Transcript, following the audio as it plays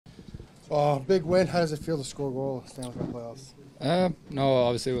Oh, big win. How does it feel to score a goal Stanley Cup playoffs? No,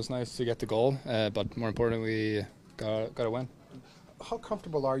 obviously it was nice to get the goal, but more importantly, we got a win. How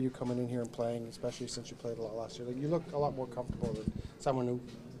comfortable are you coming in here and playing, especially since you played a lot last year? Like, you look a lot more comfortable than someone who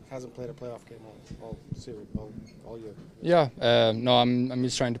hasn't played a playoff game all series, all year. Yeah, no, I'm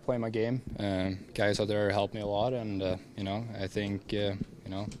just trying to play my game. Guys out there help me a lot, and I think I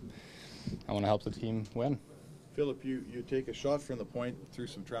want to help the team win. Philip, you take a shot from the point through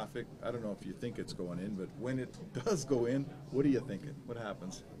some traffic. I don't know if you think it's going in, but when it does go in, what are you thinking? What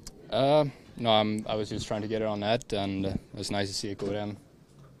happens? No, I was just trying to get it on net, and it was nice to see it go in.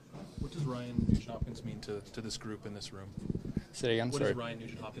 What does Ryan Nugent-Hopkins mean to this group in this room? Say it again, sorry. What does Ryan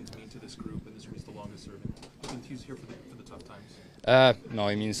Nugent-Hopkins mean to this group in this room? He's the longest serving. He's here for the tough times. No,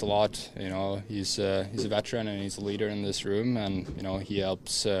 he means a lot. He's a veteran and he's a leader in this room, and he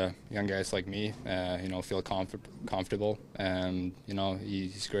helps young guys like me, feel comfortable, and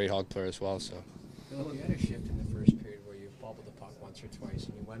he's a great hockey player as well. So. Bill, you had a shift in the first period where you bobbled the puck once or twice,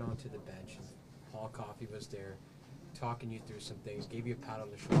 and you went onto the bench, and Paul Coffey was there, talking you through some things, gave you a pat on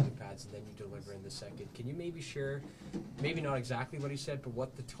the shoulder pads, and then you deliver in the second. Can you maybe share, maybe not exactly what he said, but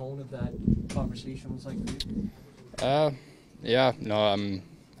what the tone of that conversation was like for you? Yeah, no, I'm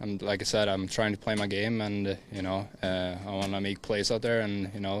like I said, I'm trying to play my game, and I want to make plays out there,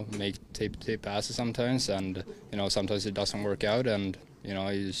 and make tape passes sometimes, and sometimes it doesn't work out, and you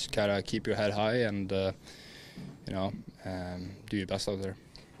just gotta keep your head high and do your best out there.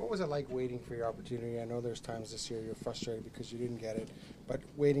 What was it like waiting for your opportunity? I know there's times this year you're frustrated because you didn't get it, but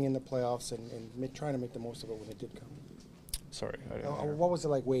waiting in the playoffs and trying to make the most of it when it did come. Sorry. What was it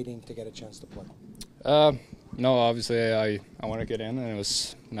like waiting to get a chance to play? No, obviously I want to get in, and it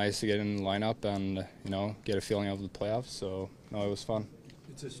was nice to get in the lineup and get a feeling of the playoffs. So no, it was fun.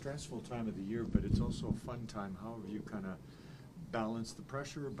 It's a stressful time of the year, but it's also a fun time. How have you kind of balanced the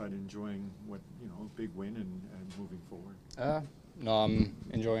pressure, but enjoying what a big win and moving forward? No, I'm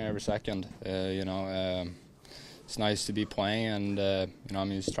enjoying every second. It's nice to be playing, and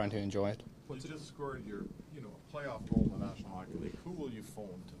I'm just trying to enjoy it. You just scored your playoff goal in the National Hockey League. Who will you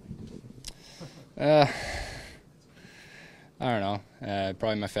phone tonight? I don't know.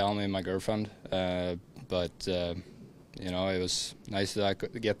 Probably my family and my girlfriend. But it was nice to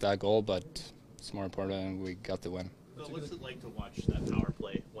get that goal, but it's more important we got the win. So what's it like to watch that power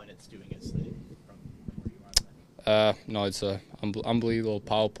play when it's doing its thing from where you are? No, it's a unbelievable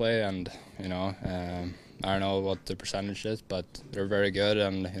power play, and I don't know what the percentage is, but they're very good,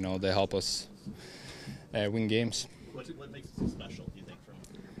 and they help us win games. What makes it so special, do you think,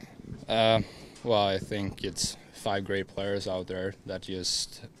 from? Well, I think it's 5 great players out there that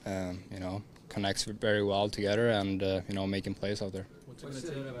just connects very well together, and making plays out there. What's it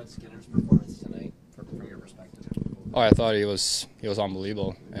say about Skinner's performance tonight, from your perspective? Oh, I thought he was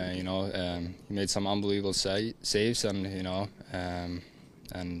unbelievable. He made some unbelievable saves, and he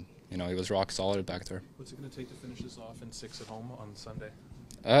was rock solid back there. What's it going to take to finish this off in 6 at home on Sunday?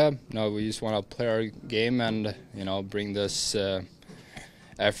 No, we just want to play our game and bring this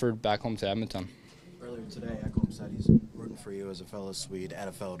effort back home to Edmonton. Earlier today, Ekholm said he's rooting for you as a fellow Swede and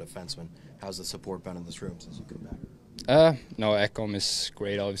a fellow defenseman. How's the support been in this room since you come back? No, Ekholm is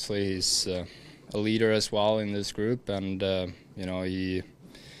great. Obviously, he's a leader as well in this group, and he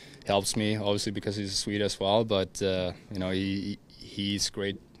helps me obviously because he's a Swede as well. But he's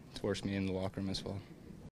great towards me in the locker room as well.